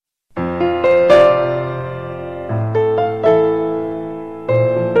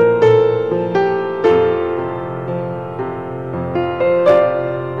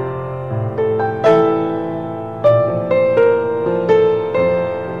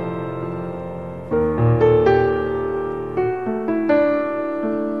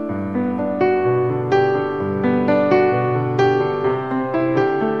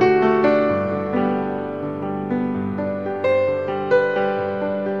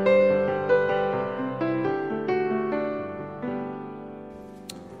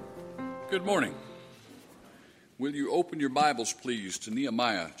Good morning. Will you open your Bibles, please, to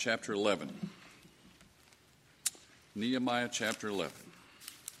Nehemiah chapter 11. Nehemiah chapter 11.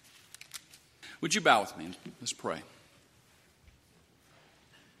 Would you bow with me? Let's pray.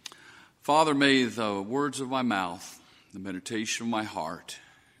 Father, may the words of my mouth, the meditation of my heart,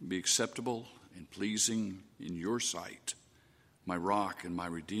 be acceptable and pleasing in your sight, my rock and my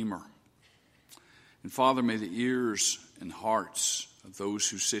redeemer. And Father, may the ears and hearts of those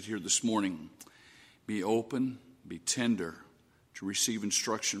who sit here this morning be open, be tender to receive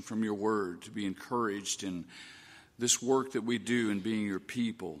instruction from your word, to be encouraged in this work that we do in being your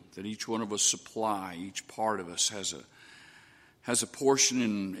people, that each one of us supply, each part of us has a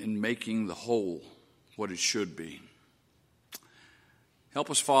portion in making the whole what it should be. Help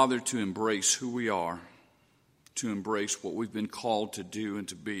us, Father, to embrace who we are, to embrace what we've been called to do and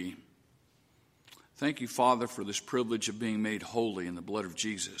to be. Thank you, Father, for this privilege of being made holy in the blood of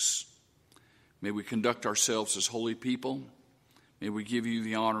Jesus. May we conduct ourselves as holy people. May we give you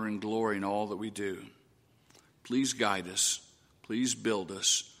the honor and glory in all that we do. Please guide us. Please build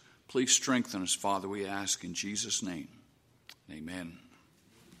us. Please strengthen us, Father, we ask in Jesus' name. Amen.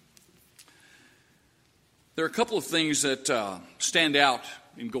 There are a couple of things that stand out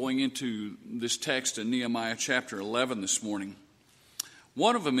in going into this text in Nehemiah chapter 11 this morning.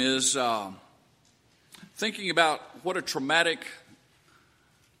 One of them is thinking about what a traumatic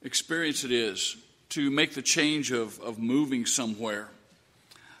experience it is to make the change of moving somewhere.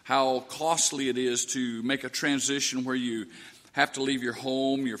 How costly it is to make a transition where you have to leave your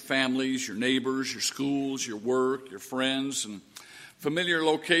home, your families, your neighbors, your schools, your work, your friends, and familiar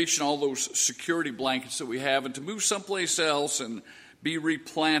location, all those security blankets that we have, and to move someplace else and be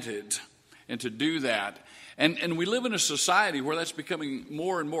replanted, and to do that. And we live in a society where that's becoming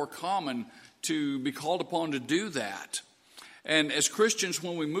more and more common to be called upon to do that. And as Christians,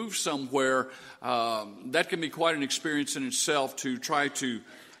 when we move somewhere, that can be quite an experience in itself to try to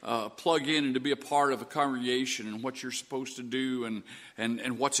plug in and to be a part of a congregation and what you're supposed to do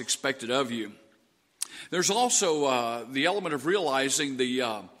and what's expected of you. There's also the element of realizing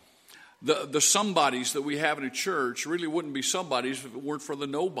the somebodies that we have in a church really wouldn't be somebodies if it weren't for the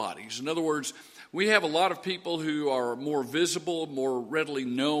nobodies. In other words, we have a lot of people who are more visible, more readily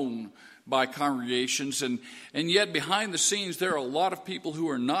known by congregations, and yet behind the scenes there are a lot of people who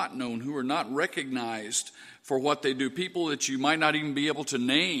are not known, who are not recognized for what they do, people that you might not even be able to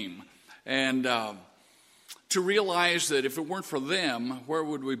name. And to realize that if it weren't for them, where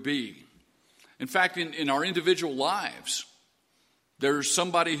would we be? In fact, in our individual lives, there's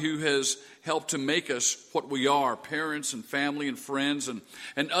somebody who has helped to make us what we are, parents and family and friends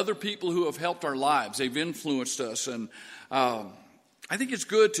and other people who have helped our lives. They've influenced us, and I think it's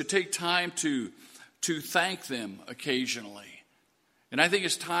good to take time to thank them occasionally. And I think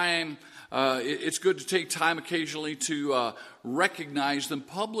it's good to take time occasionally to recognize them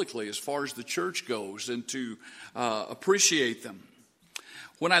publicly as far as the church goes and to appreciate them.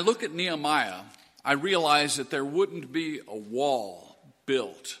 When I look at Nehemiah, I realize that there wouldn't be a wall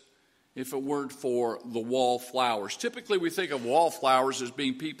built if it weren't for the wallflowers. Typically, we think of wallflowers as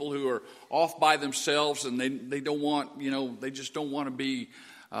being people who are off by themselves and they don't want, they just don't want to be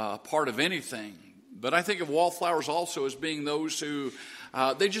part of anything. But I think of wallflowers also as being those who,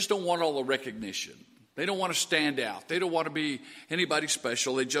 they just don't want all the recognition. They don't want to stand out. They don't want to be anybody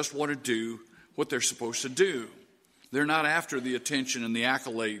special. They just want to do what they're supposed to do. They're not after the attention and the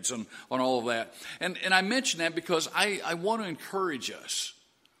accolades on all of that. And I mention that because I want to encourage us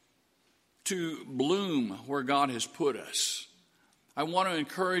to bloom where God has put us. I want to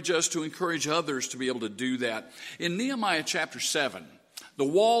encourage us to encourage others to be able to do that. In Nehemiah chapter 7, the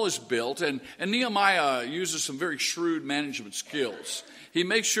wall is built, and Nehemiah uses some very shrewd management skills. He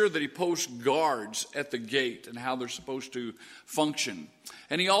makes sure that he posts guards at the gate and how they're supposed to function.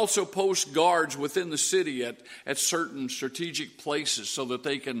 And he also posts guards within the city at certain strategic places so that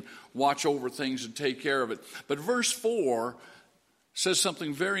they can watch over things and take care of it. But verse 4 says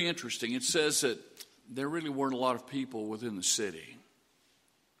something very interesting. It says that there really weren't a lot of people within the city.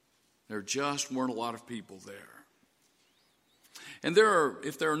 There just weren't a lot of people there. And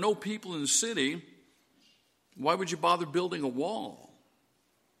if there are no people in the city, why would you bother building a wall?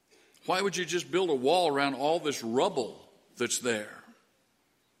 Why would you just build a wall around all this rubble that's there?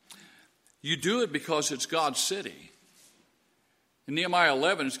 You do it because it's God's city. In Nehemiah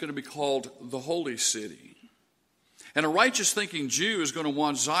 11, it's going to be called the Holy City. And a righteous thinking Jew is going to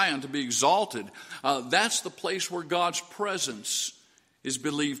want Zion to be exalted. That's the place where God's presence is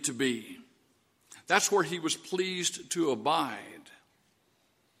believed to be. That's where he was pleased to abide.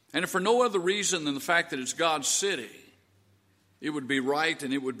 And if for no other reason than the fact that it's God's city, it would be right,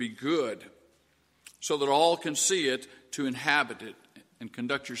 and it would be good, so that all can see it to inhabit it and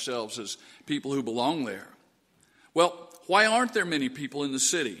conduct yourselves as people who belong there. Well, why aren't there many people in the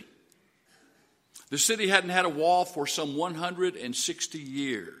city? The city hadn't had a wall for some 160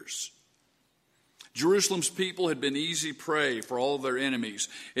 years. Jerusalem's people had been easy prey for all of their enemies.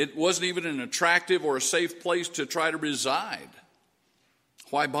 It wasn't even an attractive or a safe place to try to reside.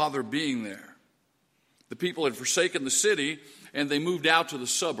 Why bother being there? The people had forsaken the city and they moved out to the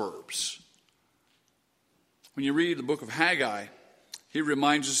suburbs. When you read the book of Haggai, he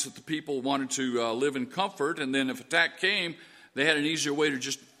reminds us that the people wanted to live in comfort, and then if attack came, they had an easier way to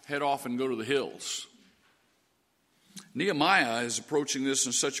just head off and go to the hills. Nehemiah is approaching this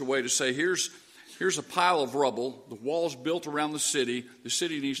in such a way to say, here's a pile of rubble, the walls built around the city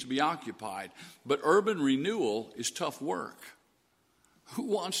needs to be occupied. But urban renewal is tough work. Who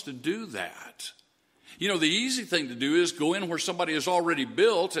wants to do that? You know, the easy thing to do is go in where somebody is already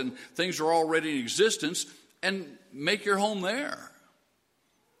built and things are already in existence and make your home there.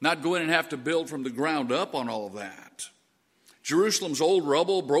 Not go in and have to build from the ground up on all of that. Jerusalem's old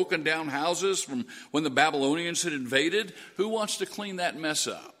rubble, broken down houses from when the Babylonians had invaded, who wants to clean that mess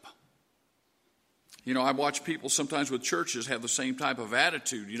up? You know, I watch people sometimes with churches have the same type of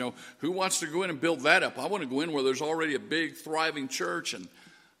attitude. You know, who wants to go in and build that up? I want to go in where there's already a big, thriving church and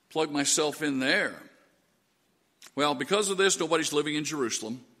plug myself in there. Well, because of this, nobody's living in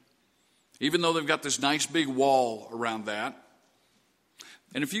Jerusalem, even though they've got this nice big wall around that.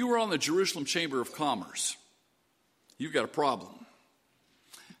 And if you were on the Jerusalem Chamber of Commerce, you've got a problem.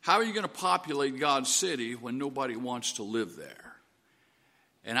 How are you going to populate God's city when nobody wants to live there?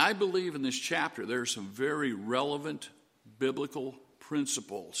 And I believe in this chapter there are some very relevant biblical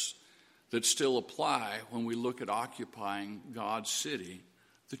principles that still apply when we look at occupying God's city,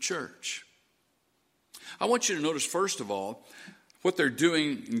 the church. I want you to notice, first of all, what they're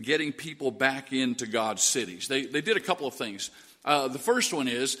doing in getting people back into God's cities. They did a couple of things. The first one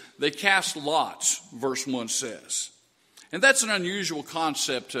is they cast lots, verse 1 says. And that's an unusual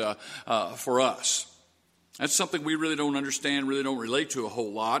concept for us. That's something we really don't understand, really don't relate to a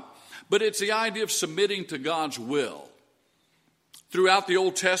whole lot. But it's the idea of submitting to God's will. Throughout the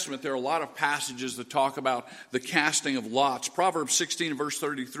Old Testament, there are a lot of passages that talk about the casting of lots. Proverbs 16 verse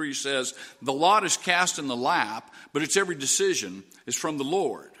 33 says, "The lot is cast in the lap, but its every decision is from the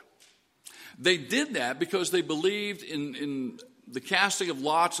Lord." They did that because they believed in the casting of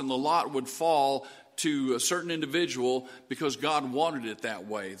lots, and the lot would fall to a certain individual because God wanted it that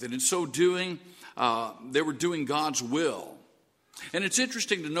way. That in so doing, they were doing God's will. And it's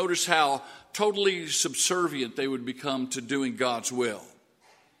interesting to notice how totally subservient they would become to doing God's will.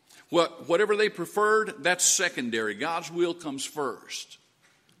 Whatever they preferred, that's secondary. God's will comes first.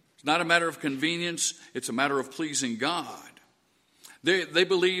 It's not a matter of convenience, it's a matter of pleasing God. They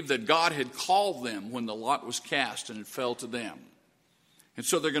believed that God had called them when the lot was cast and it fell to them. And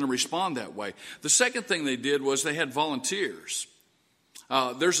so they're going to respond that way. The second thing they did was they had volunteers.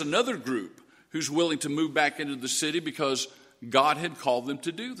 There's another group who's willing to move back into the city because God had called them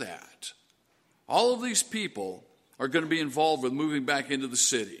to do that. All of these people are going to be involved with moving back into the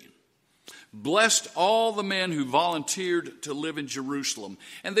city. Blessed all the men who volunteered to live in Jerusalem.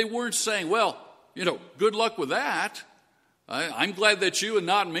 And they weren't saying, well, good luck with that. I'm glad that you and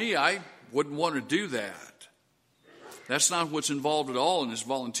not me. I wouldn't want to do that. That's not what's involved at all in this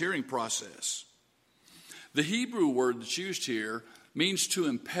volunteering process. The Hebrew word that's used here means to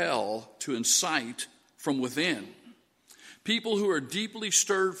impel, to incite from within. People who are deeply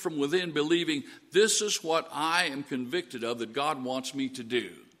stirred from within, believing this is what I am convicted of that God wants me to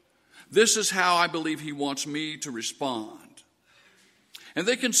do. This is how I believe he wants me to respond. And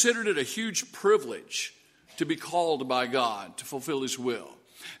they considered it a huge privilege to be called by God to fulfill his will.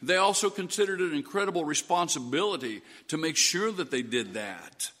 They also considered it an incredible responsibility to make sure that they did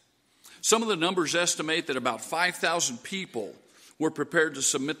that. Some of the numbers estimate that about 5,000 people were prepared to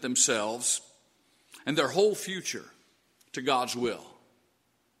submit themselves and their whole future to God's will.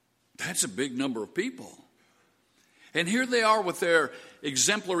 That's a big number of people. And here they are with their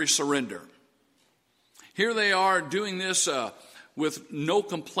exemplary surrender. Here they are doing this with no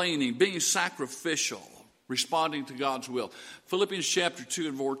complaining, being sacrificial, responding to God's will. Philippians chapter 2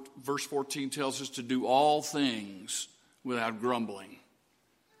 and verse 14 tells us to do all things without grumbling.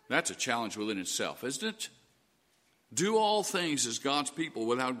 That's a challenge within itself, isn't it? Do all things as God's people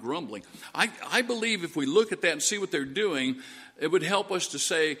without grumbling. I believe if we look at that and see what they're doing, it would help us to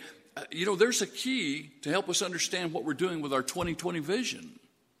say, there's a key to help us understand what we're doing with our 2020 vision.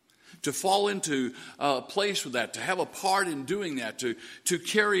 To fall into a place with that, to have a part in doing that, to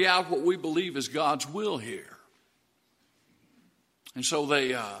carry out what we believe is God's will here. And so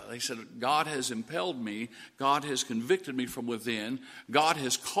they said, God has impelled me. God has convicted me from within. God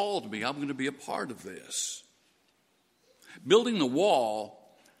has called me. I'm going to be a part of this. Building the wall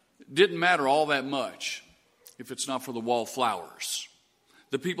didn't matter all that much if it's not for the wallflowers,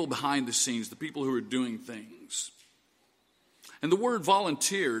 the people behind the scenes, the people who are doing things. And the word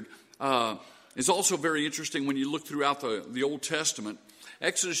volunteered is also very interesting when you look throughout the Old Testament.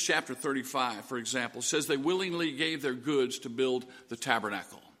 Exodus chapter 35, for example, says they willingly gave their goods to build the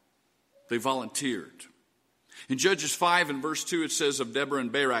tabernacle. They volunteered. In Judges 5 and verse 2, it says of Deborah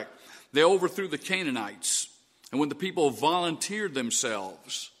and Barak, they overthrew the Canaanites. And when the people volunteered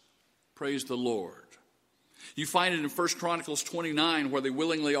themselves, praise the Lord. You find it in 1 Chronicles 29 where they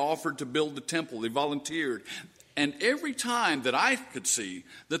willingly offered to build the temple. They volunteered. And every time that I could see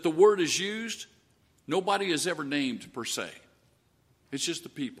that the word is used, nobody is ever named per se. It's just the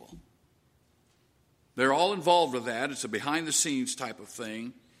people. They're all involved with that. It's a behind-the-scenes type of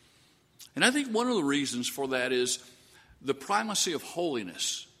thing. And I think one of the reasons for that is the primacy of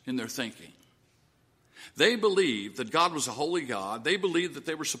holiness in their thinking. They believed that God was a holy God. They believed that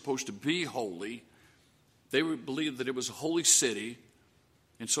they were supposed to be holy. They believed that it was a holy city,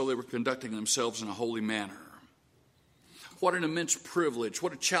 and so they were conducting themselves in a holy manner. What an immense privilege.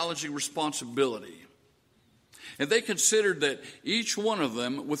 What a challenging responsibility. And they considered that each one of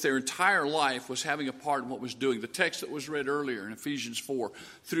them, with their entire life, was having a part in what was doing. The text that was read earlier in Ephesians 4,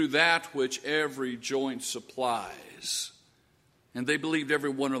 through that which every joint supplies. And they believed every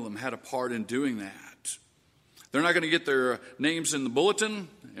one of them had a part in doing that. They're not going to get their names in the bulletin,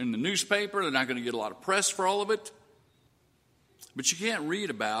 in the newspaper. They're not going to get a lot of press for all of it. But you can't read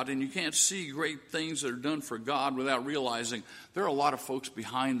about and you can't see great things that are done for God without realizing there are a lot of folks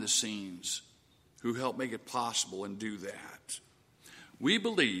behind the scenes who help make it possible and do that. We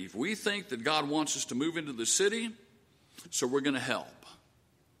think that God wants us to move into the city, so we're going to help.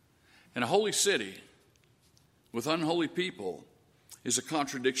 And a holy city with unholy people is a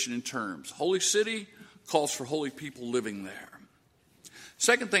contradiction in terms. Holy city calls for holy people living there.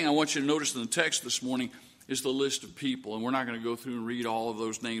 Second thing I want you to notice in the text this morning is the list of people. And we're not going to go through and read all of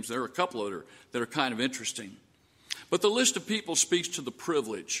those names. There are a couple that are kind of interesting. But the list of people speaks to the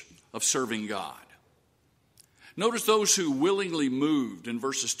privilege of serving God. Notice those who willingly moved in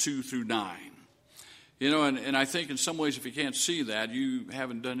verses 2 through 9. You know, and I think in some ways if you can't see that, you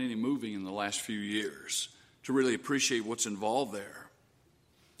haven't done any moving in the last few years to really appreciate what's involved there.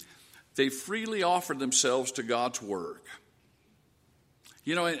 They freely offered themselves to God's work.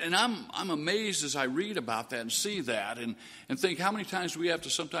 You know, and I'm amazed as I read about that and see that and think how many times do we have to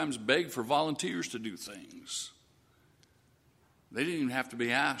sometimes beg for volunteers to do things. They didn't even have to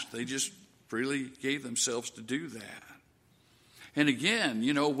be asked. They just freely gave themselves to do that. And again,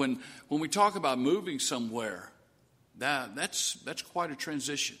 you know, when we talk about moving somewhere, that's quite a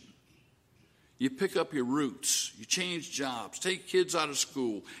transition. You pick up your roots, you change jobs, take kids out of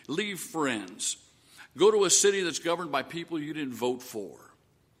school, leave friends, go to a city that's governed by people you didn't vote for,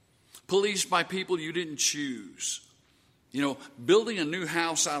 policed by people you didn't choose, you know, building a new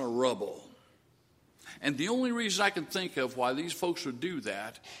house out of rubble. And the only reason I can think of why these folks would do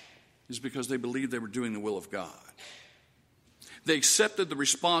that is because they believed they were doing the will of God. They accepted the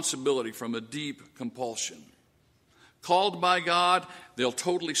responsibility from a deep compulsion. Called by God, they'll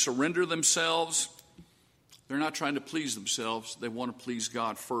totally surrender themselves. They're not trying to please themselves. They want to please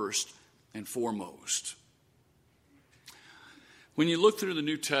God first and foremost. When you look through the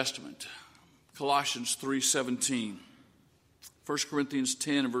New Testament, Colossians 3:17, 1 Corinthians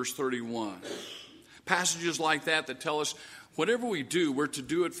 10 and verse 31, passages like that tell us whatever we do, we're to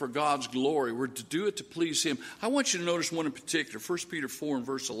do it for God's glory. We're to do it to please Him. I want you to notice one in particular, 1 Peter 4 and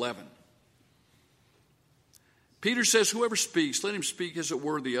verse 11. Peter says, whoever speaks, let him speak as it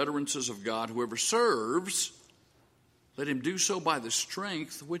were the utterances of God. Whoever serves, let him do so by the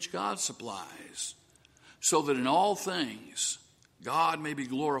strength which God supplies, so that in all things God may be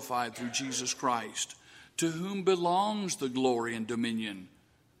glorified through Jesus Christ, to whom belongs the glory and dominion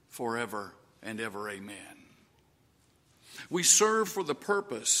forever and ever. Amen. We serve for the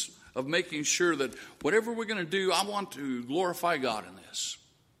purpose of making sure that whatever we're going to do, I want to glorify God in this.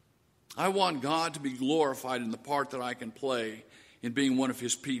 I want God to be glorified in the part that I can play in being one of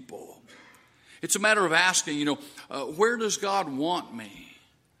His people. It's a matter of asking, you know, where does God want me?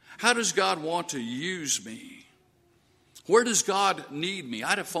 How does God want to use me? Where does God need me?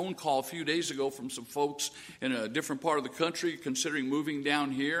 I had a phone call a few days ago from some folks in a different part of the country considering moving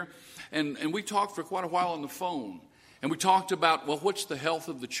down here. And we talked for quite a while on the phone. And we talked about, well, what's the health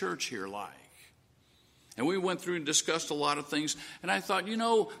of the church here like? And we went through and discussed a lot of things. And I thought, you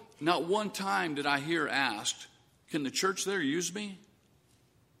know, not one time did I hear asked, Can the church there use me?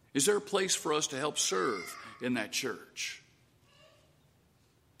 Is there a place for us to help serve in that church?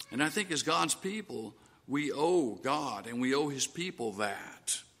 And I think as God's people, we owe God and we owe his people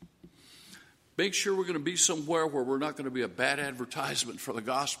that. Make sure we're going to be somewhere where we're not going to be a bad advertisement for the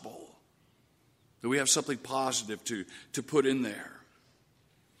gospel. That we have something positive to put in there.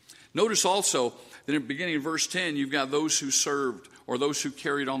 Notice also that in the beginning of verse 10, you've got those who served or those who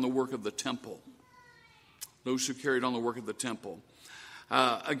carried on the work of the temple. Those who carried on the work of the temple.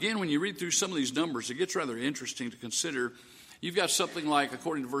 Again, when you read through some of these numbers, it gets rather interesting to consider. You've got something like,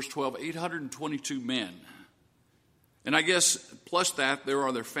 according to verse 12, 822 men. And I guess plus that, there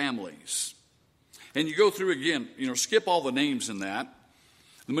are their families. And you go through again, skip all the names in that.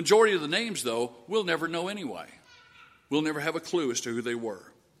 The majority of the names, though, we'll never know anyway. We'll never have a clue as to who they were.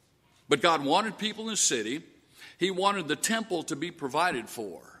 But God wanted people in the city. He wanted the temple to be provided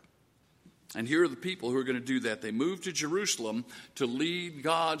for. And here are the people who are going to do that. They moved to Jerusalem to lead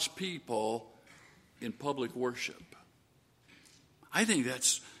God's people in public worship. I think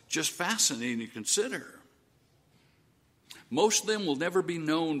that's just fascinating to consider. Most of them will never be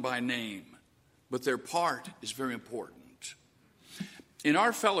known by name, but their part is very important. In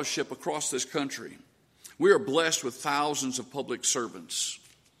our fellowship across this country, we are blessed with thousands of public servants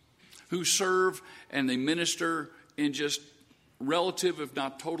who serve and they minister in just relative, if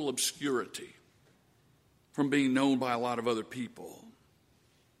not total, obscurity from being known by a lot of other people.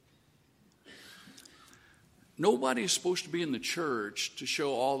 Nobody is supposed to be in the church to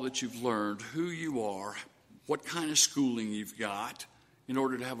show all that you've learned, who you are, what kind of schooling you've got in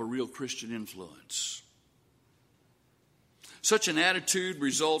order to have a real Christian influence. Such an attitude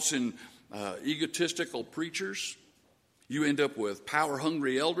results in egotistical preachers. You end up with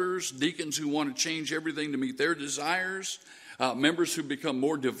power-hungry elders, deacons who want to change everything to meet their desires, members who become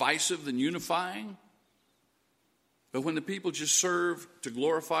more divisive than unifying. But when the people just serve to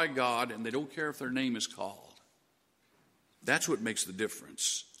glorify God and they don't care if their name is called, that's what makes the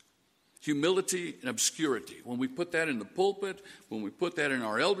difference. Humility and obscurity. When we put that in the pulpit, when we put that in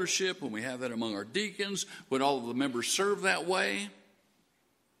our eldership, when we have that among our deacons, when all of the members serve that way,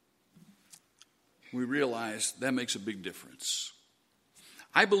 we realize that makes a big difference.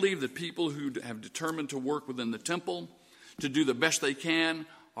 I believe that people who have determined to work within the temple, to do the best they can,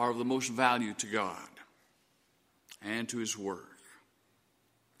 are of the most value to God and to his word.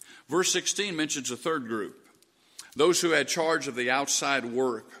 Verse 16 mentions a third group. Those who had charge of the outside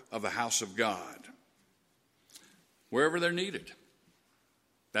work of the house of God. Wherever they're needed,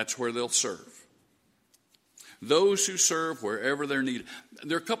 that's where they'll serve. Those who serve wherever they're needed.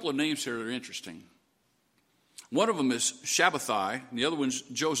 There are a couple of names here that are interesting. One of them is Shabbathai, and the other one's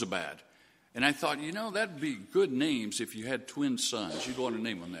Jozabad. And I thought, that'd be good names if you had twin sons. You'd want to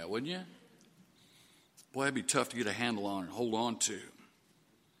name them that, wouldn't you? Boy, that'd be tough to get a handle on and hold on to.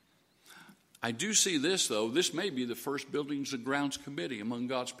 I do see this, though. This may be the first Buildings and Grounds Committee among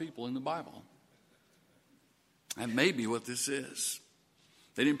God's people in the Bible. That may be what this is.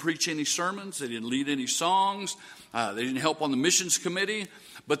 They didn't preach any sermons. They didn't lead any songs. They didn't help on the missions committee.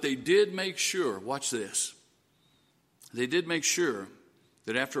 But they did make sure, watch this. They did make sure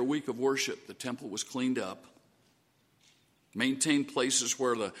that after a week of worship, the temple was cleaned up. Maintained places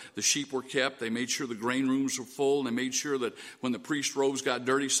where the sheep were kept. They made sure the grain rooms were full. And they made sure that when the priest's robes got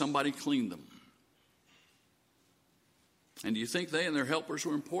dirty, somebody cleaned them. And do you think they and their helpers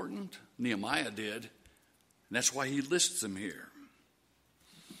were important? Nehemiah did. And that's why he lists them here.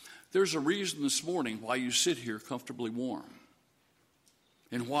 There's a reason this morning why you sit here comfortably warm.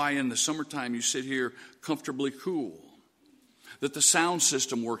 And why in the summertime you sit here comfortably cool. That the sound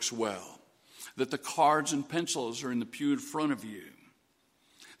system works well. That the cards and pencils are in the pew in front of you.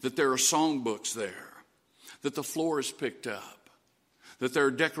 That there are songbooks there. That the floor is picked up. That there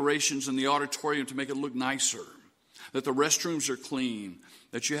are decorations in the auditorium to make it look nicer. That the restrooms are clean.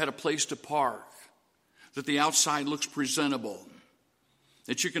 That you had a place to park. That the outside looks presentable.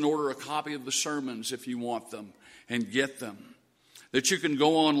 That you can order a copy of the sermons if you want them and get them. That you can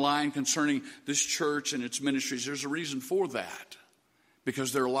go online concerning this church and its ministries. There's a reason for that.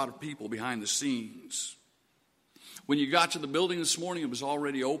 Because there are a lot of people behind the scenes. When you got to the building this morning, it was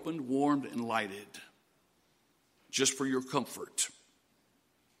already opened, warmed, and lighted. Just for your comfort.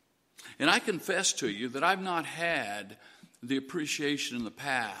 And I confess to you that I've not had the appreciation in the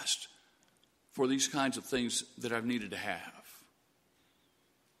past for these kinds of things that I've needed to have.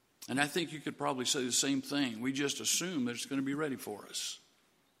 And I think you could probably say the same thing. We just assume that it's going to be ready for us.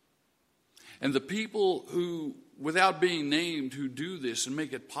 And the people who, without being named, who do this and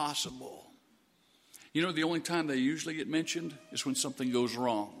make it possible, the only time they usually get mentioned is when something goes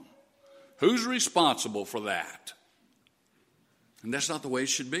wrong. Who's responsible for that? And that's not the way it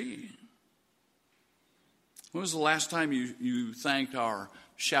should be. When was the last time you thanked our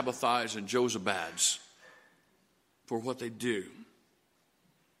Shabbathais and Jozabads for what they do?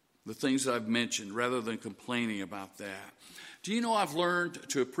 The things that I've mentioned, rather than complaining about that. Do you know I've learned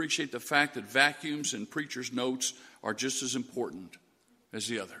to appreciate the fact that vacuums and preacher's notes are just as important as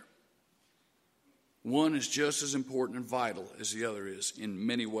the other? One is just as important and vital as the other is in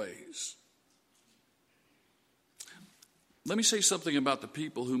many ways. Let me say something about the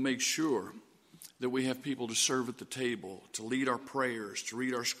people who make sure that we have people to serve at the table, to lead our prayers, to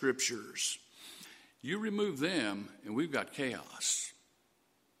read our scriptures. You remove them, and we've got chaos.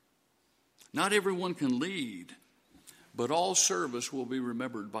 Not everyone can lead, but all service will be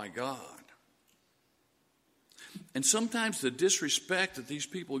remembered by God. And sometimes the disrespect that these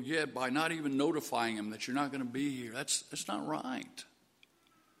people get by not even notifying them that you're not going to be here, that's not right.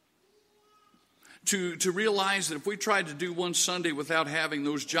 To realize that if we tried to do one Sunday without having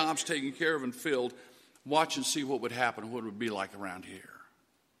those jobs taken care of and filled, watch and see what would happen, what it would be like around here.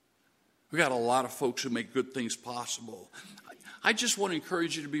 We got a lot of folks who make good things possible. I just want to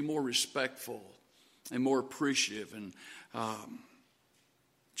encourage you to be more respectful and more appreciative and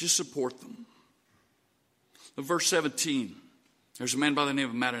just support them. In verse 17, there's a man by the name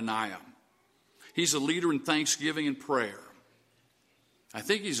of Mattaniah. He's a leader in thanksgiving and prayer. I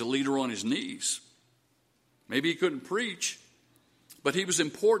think he's a leader on his knees. Maybe he couldn't preach, but he was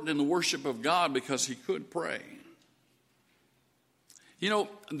important in the worship of God because he could pray. You know,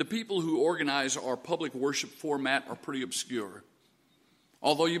 the people who organize our public worship format are pretty obscure.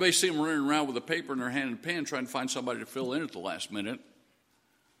 Although you may see them running around with a paper in their hand and a pen trying to find somebody to fill in at the last minute.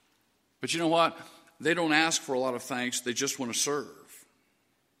 But you know what? They don't ask for a lot of thanks. They just want to serve.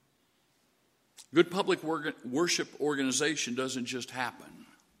 Good public worship organization doesn't just happen.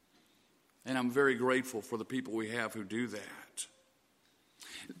 And I'm very grateful for the people we have who do that.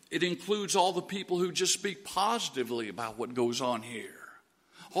 It includes all the people who just speak positively about what goes on here.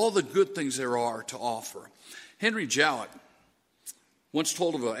 All the good things there are to offer. Henry Jowett once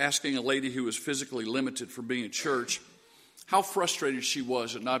told of asking a lady who was physically limited from being at church how frustrated she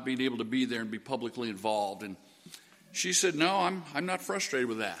was at not being able to be there and be publicly involved. And she said, no, I'm not frustrated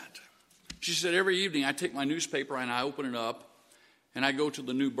with that. She said, every evening I take my newspaper and I open it up and I go to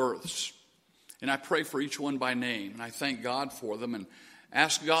the new births. And I pray for each one by name. And I thank God for them and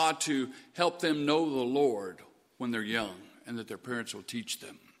ask God to help them know the Lord when they're young and that their parents will teach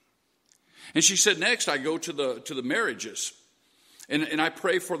them. And she said, next I go to the marriages. And I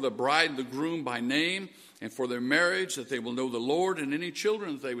pray for the bride and the groom by name and for their marriage, that they will know the Lord, and any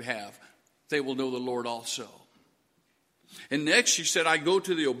children that they have, they will know the Lord also. And next, she said, I go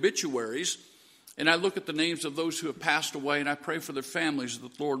to the obituaries, and I look at the names of those who have passed away, and I pray for their families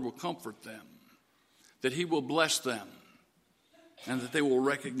that the Lord will comfort them, that he will bless them, and that they will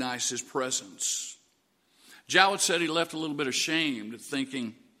recognize his presence. Jowett said he left a little bit ashamed at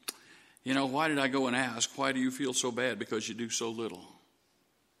thinking, you know, why did I go and ask? Why do you feel so bad because you do so little?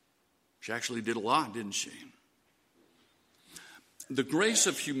 She actually did a lot, didn't she? The grace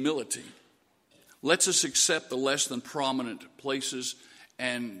of humility lets us accept the less than prominent places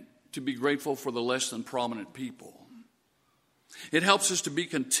and to be grateful for the less than prominent people. It helps us to be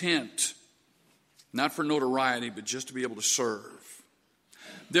content, not for notoriety, but just to be able to serve.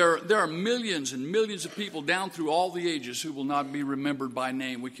 There are millions and millions of people down through all the ages who will not be remembered by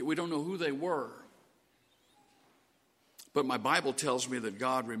name. We don't know who they were. But my Bible tells me that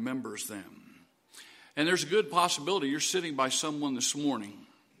God remembers them. And there's a good possibility you're sitting by someone this morning,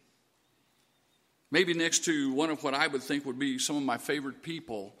 maybe next to one of what I would think would be some of my favorite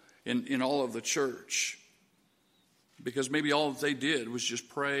people in all of the church. Because maybe all that they did was just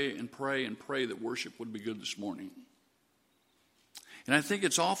pray and pray and pray that worship would be good this morning. And I think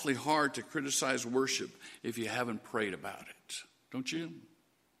it's awfully hard to criticize worship if you haven't prayed about it. Don't you?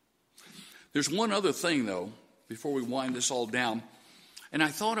 There's one other thing, though, before we wind this all down. And I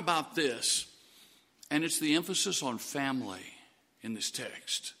thought about this, and it's the emphasis on family in this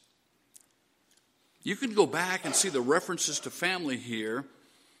text. You can go back and see the references to family here.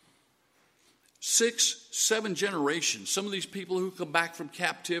 6, 7 generations. Some of these people who come back from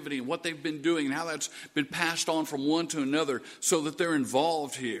captivity and what they've been doing and how that's been passed on from one to another so that they're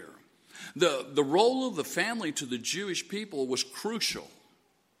involved here. The role of the family to the Jewish people was crucial.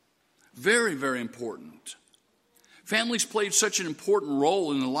 Very, very important. Families played such an important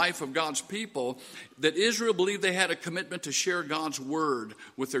role in the life of God's people that Israel believed they had a commitment to share God's word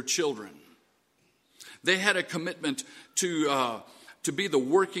with their children. They had a commitment to be the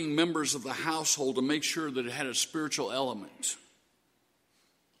working members of the household to make sure that it had a spiritual element.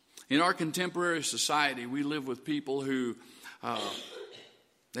 In our contemporary society, we live with people who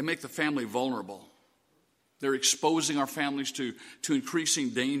They make the family vulnerable. They're exposing our families to increasing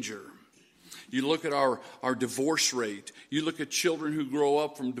danger. You look at our divorce rate. You look at children who grow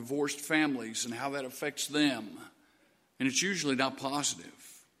up from divorced families and how that affects them. And it's usually not positive.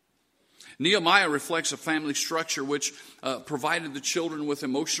 Nehemiah reflects a family structure which provided the children with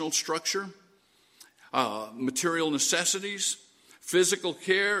emotional structure, material necessities, physical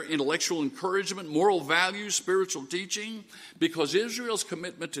care, intellectual encouragement, moral values, spiritual teaching, because Israel's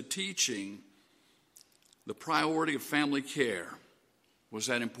commitment to teaching the priority of family care was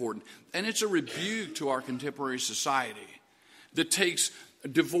that important. And it's a rebuke to our contemporary society that takes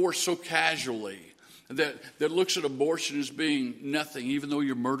divorce so casually, that looks at abortion as being nothing, even though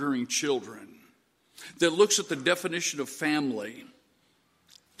you're murdering children, that looks at the definition of family.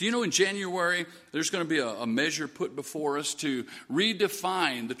 Do you know in January there's going to be a measure put before us to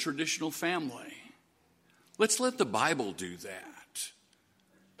redefine the traditional family? Let's let the Bible do that.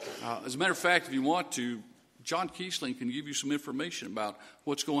 As a matter of fact, if you want to, John Kiesling can give you some information about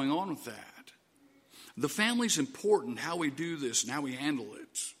what's going on with that. The family's important, how we do this and how we handle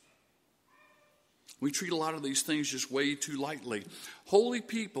it. We treat a lot of these things just way too lightly. Holy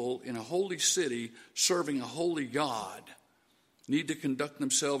people in a holy city serving a holy God need to conduct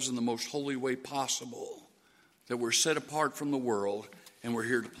themselves in the most holy way possible, that we're set apart from the world and we're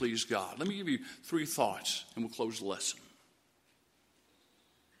here to please God. Let me give you 3 thoughts and we'll close the lesson.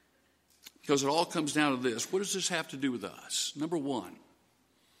 Because it all comes down to this. What does this have to do with us? Number 1,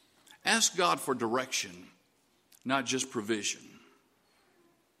 ask God for direction, not just provision.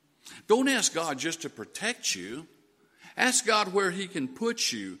 Don't ask God just to protect you. Ask God where he can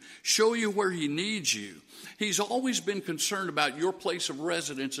put you, show you where he needs you. He's always been concerned about your place of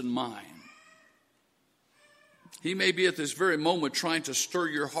residence and mine. He may be at this very moment trying to stir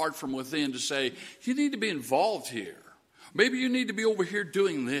your heart from within to say, you need to be involved here. Maybe you need to be over here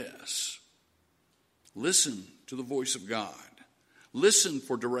doing this. Listen to the voice of God. Listen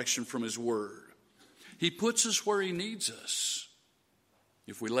for direction from his word. He puts us where he needs us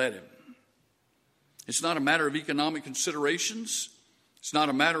if we let him. It's not a matter of economic considerations. It's not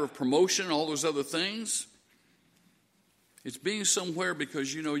a matter of promotion and all those other things. It's being somewhere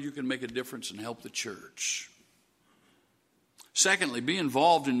because you know you can make a difference and help the church. Secondly, be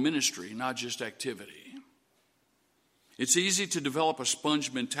involved in ministry, not just activity. It's easy to develop a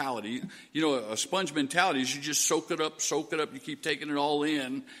sponge mentality. You know, a sponge mentality is you just soak it up, you keep taking it all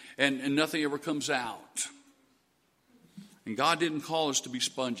in, and nothing ever comes out. And God didn't call us to be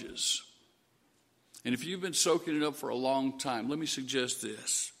sponges. And if you've been soaking it up for a long time, let me suggest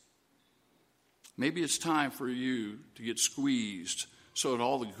this. Maybe it's time for you to get squeezed so that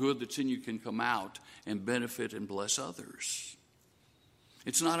all the good that's in you can come out and benefit and bless others.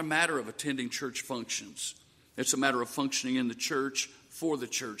 It's not a matter of attending church functions. It's a matter of functioning in the church for the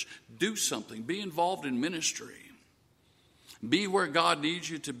church. Do something. Be involved in ministry. Be where God needs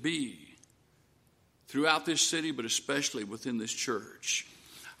you to be throughout this city, but especially within this church.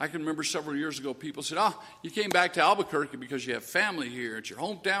 I can remember several years ago, people said, you came back to Albuquerque because you have family here. It's your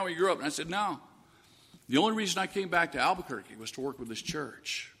hometown where you grew up. And I said, no. The only reason I came back to Albuquerque was to work with this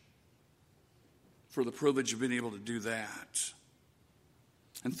church, for the privilege of being able to do that.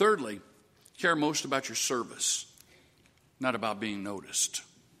 And thirdly, care most about your service, not about being noticed.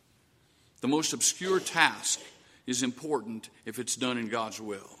 The most obscure task is important if it's done in God's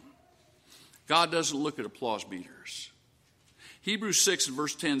will. God doesn't look at applause meters. Hebrews 6 and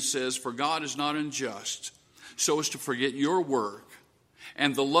verse 10 says, for God is not unjust so as to forget your work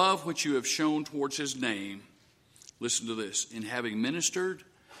and the love which you have shown towards his name. Listen to this, in having ministered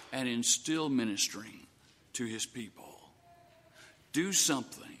and in still ministering to his people. Do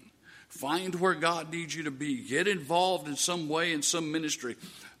something. Find where God needs you to be. Get involved in some way, in some ministry.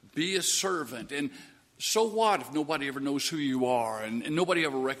 Be a servant. And so what if nobody ever knows who you are and nobody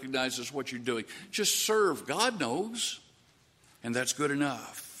ever recognizes what you're doing? Just serve. God knows. And that's good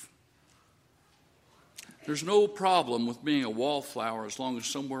enough. There's no problem with being a wallflower as long as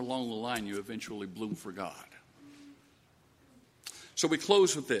somewhere along the line you eventually bloom for God. So we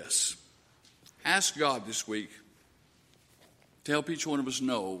close with this. Ask God this week to help each one of us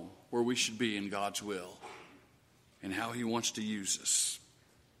know where we should be in God's will and how he wants to use us.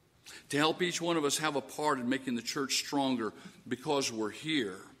 To help each one of us have a part in making the church stronger because we're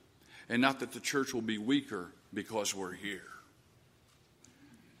here, and not that the church will be weaker because we're here.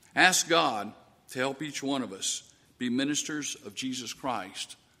 Ask God to help each one of us be ministers of Jesus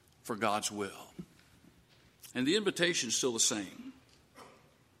Christ for God's will. And the invitation is still the same.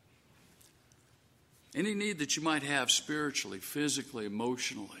 Any need that you might have spiritually, physically,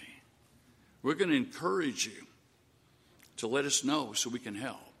 emotionally, we're going to encourage you to let us know so we can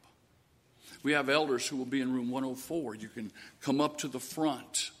help. We have elders who will be in room 104. You can come up to the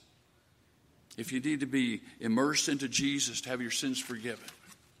front if you need to be immersed into Jesus to have your sins forgiven.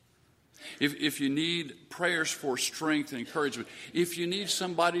 If you need prayers for strength and encouragement. If you need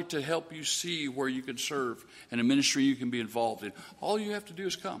somebody to help you see where you can serve and a ministry you can be involved in. All you have to do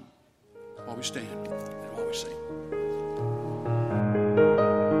is come while we stand and while we sing.